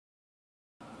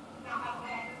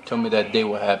Tell me that day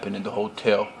what happened in the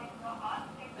hotel.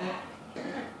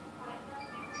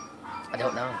 I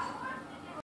don't know.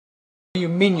 What do you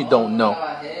mean you don't know?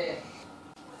 I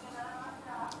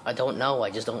don't know.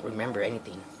 I just don't remember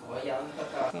anything.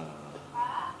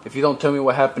 If you don't tell me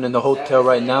what happened in the hotel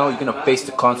right now, you're gonna face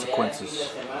the consequences.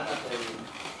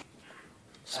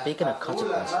 Speaking of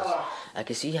consequences, I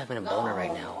can see you having a boner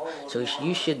right now. So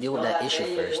you should deal with that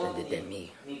issue first and then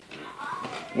me.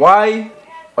 Why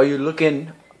are you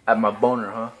looking at my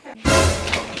boner, huh?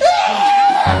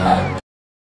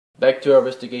 Back to our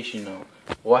investigation now.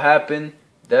 What happened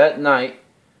that night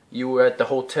you were at the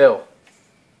hotel?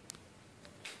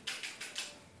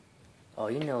 Oh,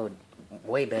 you know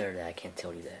way better that I can't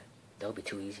tell you that. That would be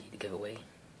too easy to give away.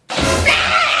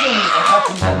 What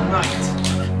happened that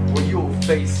night? Well, you'll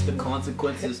face the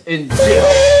consequences in jail.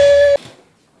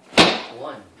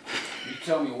 One. You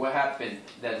tell me what happened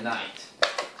that night.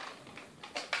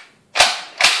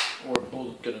 Or a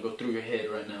bullet gonna go through your head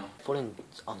right now. Putting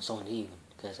on someone to you,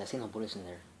 because I see no bullets in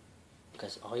there.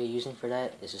 Because all you're using for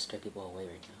that is to scare people away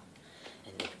right now.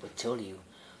 And they would tell you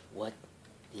what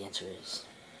the answer is.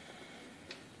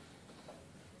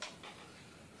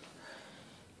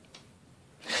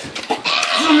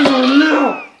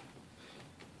 No!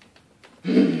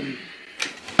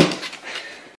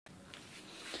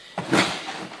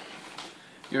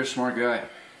 You're a smart guy.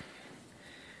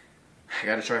 I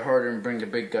gotta try harder and bring the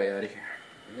big guy out of here.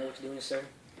 You know what you're doing, sir?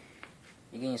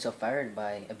 You're getting yourself fired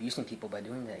by abusing people by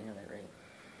doing that. You know that, right?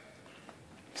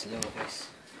 It's a little voice.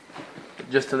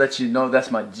 Just to let you know,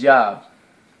 that's my job.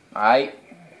 Alright?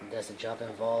 Does the job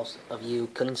involves of you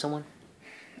killing someone?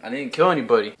 I didn't kill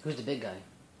anybody. Who's the big guy?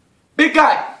 Big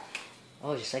guy!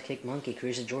 Oh, it's your sidekick monkey,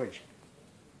 Crazy George.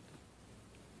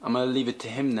 I'm gonna leave it to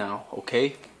him now,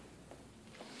 okay?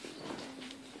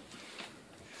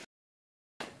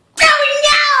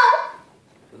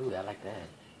 Ooh, I like that.